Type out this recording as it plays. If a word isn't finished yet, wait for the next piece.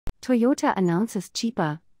Toyota announces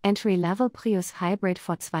cheaper, entry-level Prius-Hybrid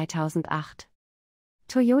for 2008.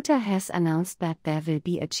 Toyota has announced that there will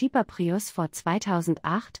be a cheaper Prius for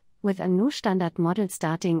 2008, with a new standard model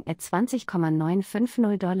starting at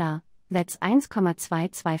 $20,950. That's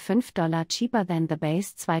 $1,225 cheaper than the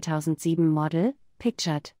base 2007 model,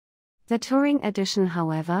 pictured. The Touring Edition,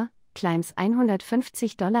 however, climbs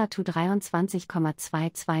 $150 to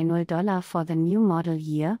 $23,220 for the new model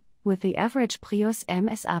year, with the average Prius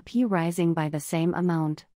MSRP rising by the same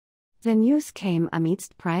amount. The news came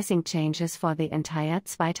amidst pricing changes for the entire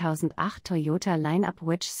 2008 Toyota lineup,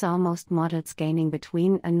 which saw most models gaining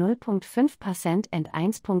between a 0.5% and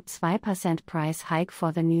 1.2% price hike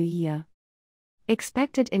for the new year.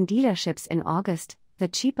 Expected in dealerships in August, the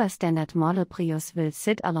cheaper standard model Prius will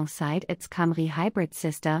sit alongside its Camry-Hybrid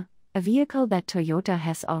sister, a vehicle that Toyota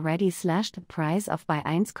has already slashed the price of by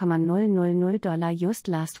 $1,000 just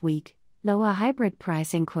last week. Lower hybrid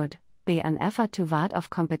pricing could be an effort to ward off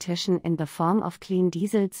competition in the form of clean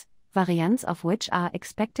diesels, variants of which are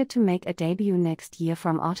expected to make a debut next year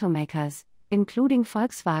from automakers, including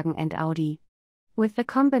Volkswagen and Audi. With the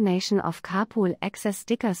combination of carpool access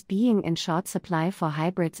stickers being in short supply for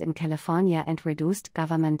hybrids in California and reduced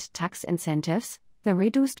government tax incentives, the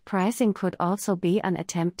reduced pricing could also be an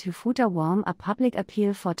attempt to warm a public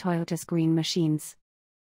appeal for Toyota's green machines.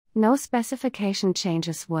 No specification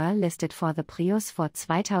changes were listed for the Prius for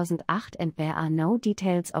 2008, and there are no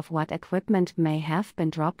details of what equipment may have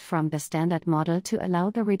been dropped from the standard model to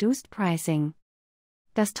allow the reduced pricing.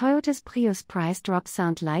 Does Toyota's Prius price drop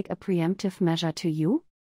sound like a preemptive measure to you?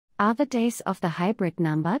 Are the days of the hybrid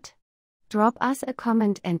numbered? Drop us a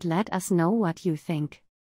comment and let us know what you think.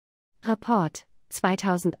 Report: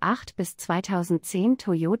 2008 bis 2010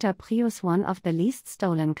 Toyota Prius, one of the least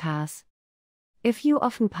stolen cars. If you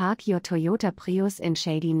often park your Toyota Prius in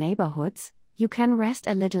shady neighborhoods, you can rest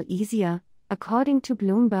a little easier. According to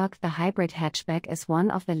Bloomberg, the hybrid hatchback is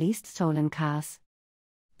one of the least stolen cars.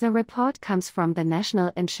 The report comes from the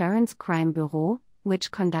National Insurance Crime Bureau, which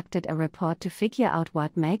conducted a report to figure out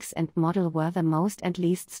what makes and model were the most and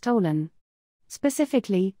least stolen.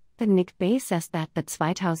 Specifically, the NICB says that the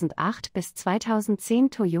 2008 bis 2010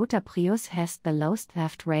 Toyota Prius has the lowest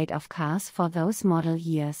theft rate of cars for those model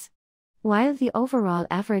years. While the overall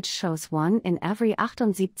average shows 1 in every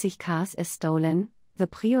 78 cars is stolen, the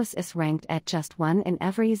Prius is ranked at just 1 in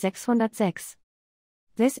every 606.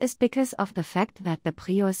 This is because of the fact that the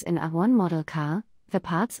Prius is a one-model car, the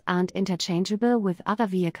parts aren't interchangeable with other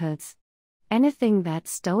vehicles. Anything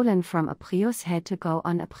that's stolen from a Prius had to go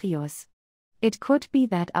on a Prius. It could be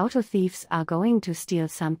that auto thieves are going to steal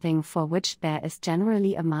something for which there is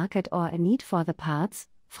generally a market or a need for the parts,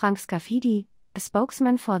 Frank Scafidi, a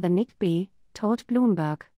spokesman for the NICB, told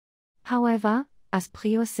Bloomberg. However, as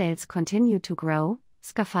Prius sales continue to grow,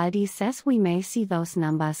 Scafaldi says we may see those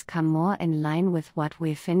numbers come more in line with what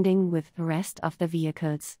we're finding with the rest of the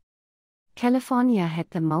vehicles. California had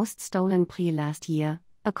the most stolen Prius last year,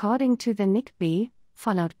 according to the NICB,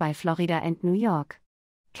 followed by Florida and New York.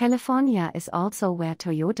 California is also where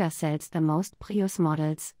Toyota sells the most Prius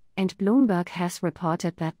models, and Bloomberg has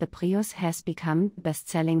reported that the Prius has become the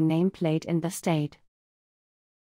best-selling nameplate in the state.